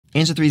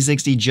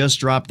Insta360 just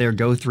dropped their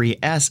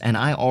Go3s and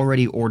I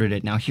already ordered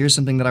it. Now here's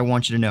something that I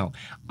want you to know.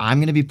 I'm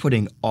going to be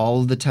putting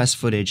all of the test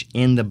footage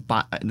in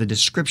the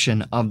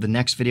description of the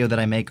next video that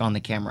I make on the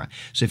camera.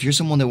 So if you're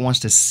someone that wants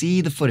to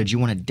see the footage, you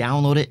want to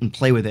download it and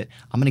play with it,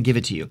 I'm going to give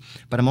it to you.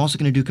 But I'm also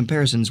going to do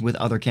comparisons with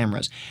other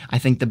cameras. I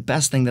think the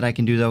best thing that I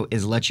can do though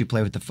is let you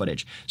play with the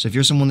footage. So if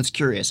you're someone that's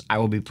curious, I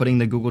will be putting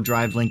the Google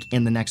Drive link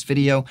in the next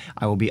video.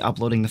 I will be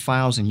uploading the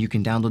files and you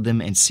can download them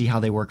and see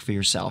how they work for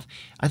yourself.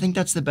 I think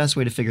that's the best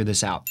way to figure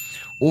this out.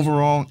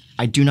 Overall,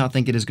 I do not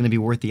think it is going to be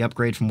worth the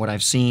upgrade from what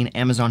I've seen.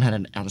 Amazon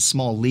had a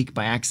small leak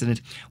by accident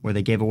where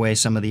they gave away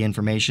some of the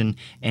information,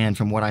 and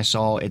from what I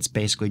saw, it's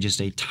basically just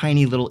a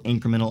tiny little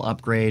incremental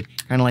upgrade,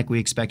 kind of like we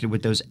expected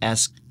with those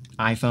S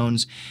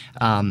iPhones.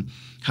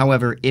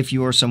 However, if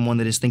you are someone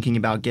that is thinking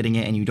about getting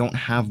it and you don't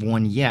have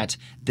one yet,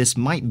 this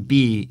might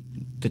be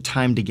the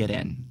time to get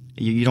in.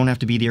 You don't have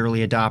to be the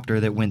early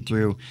adopter that went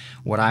through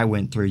what I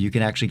went through. You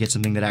can actually get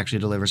something that actually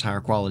delivers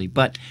higher quality.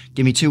 But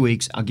give me 2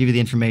 weeks, I'll give you the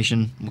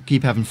information, we'll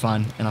keep having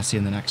fun, and I'll see you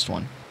in the next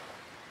one.